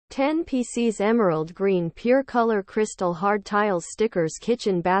10 PCs Emerald Green Pure Color Crystal Hard Tiles Stickers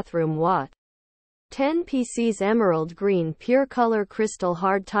Kitchen Bathroom Watt. 10 PCs Emerald Green Pure Color Crystal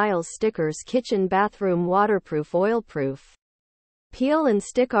Hard Tiles Stickers Kitchen Bathroom Waterproof Oilproof. Peel and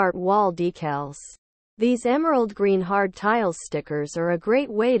Stick Art Wall Decals. These emerald green hard tiles stickers are a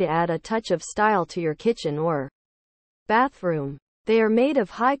great way to add a touch of style to your kitchen or bathroom. They are made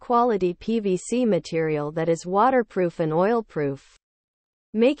of high-quality PVC material that is waterproof and oilproof,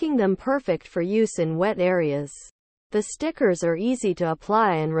 making them perfect for use in wet areas. The stickers are easy to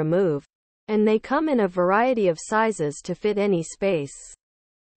apply and remove, and they come in a variety of sizes to fit any space.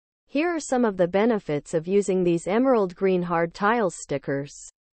 Here are some of the benefits of using these emerald green hard tiles stickers.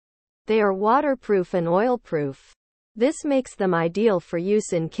 They are waterproof and oilproof. This makes them ideal for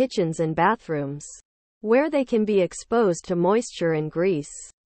use in kitchens and bathrooms, where they can be exposed to moisture and grease.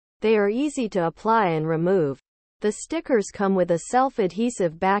 They are easy to apply and remove. The stickers come with a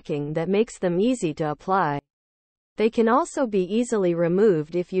self-adhesive backing that makes them easy to apply. They can also be easily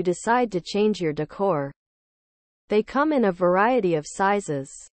removed if you decide to change your decor. They come in a variety of sizes.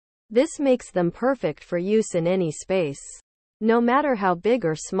 This makes them perfect for use in any space, no matter how big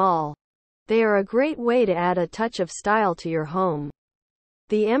or small. They are a great way to add a touch of style to your home.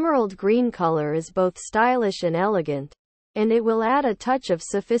 The emerald green color is both stylish and elegant, and it will add a touch of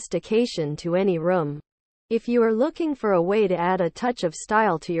sophistication to any room. If you are looking for a way to add a touch of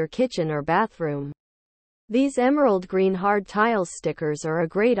style to your kitchen or bathroom, these emerald green hard tiles stickers are a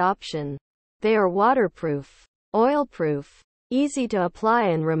great option. They are waterproof, oilproof, easy to apply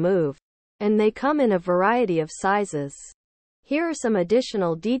and remove, and they come in a variety of sizes. Here are some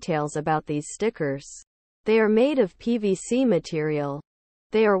additional details about these stickers. They are made of PVC material.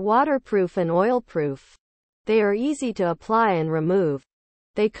 They are waterproof and oilproof. They are easy to apply and remove.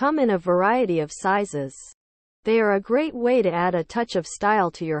 They come in a variety of sizes. They are a great way to add a touch of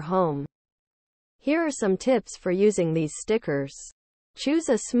style to your home. Here are some tips for using these stickers. Choose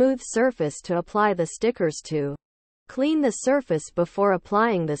a smooth surface to apply the stickers to. Clean the surface before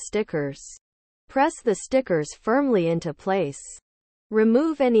applying the stickers. Press the stickers firmly into place.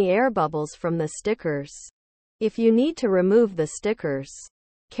 Remove any air bubbles from the stickers. If you need to remove the stickers,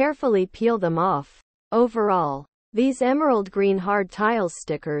 carefully peel them off. Overall, these emerald green hard tiles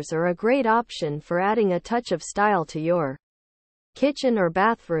stickers are a great option for adding a touch of style to your kitchen or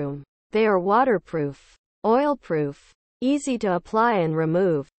bathroom. They are waterproof, oilproof, easy to apply and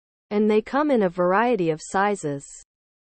remove, and they come in a variety of sizes.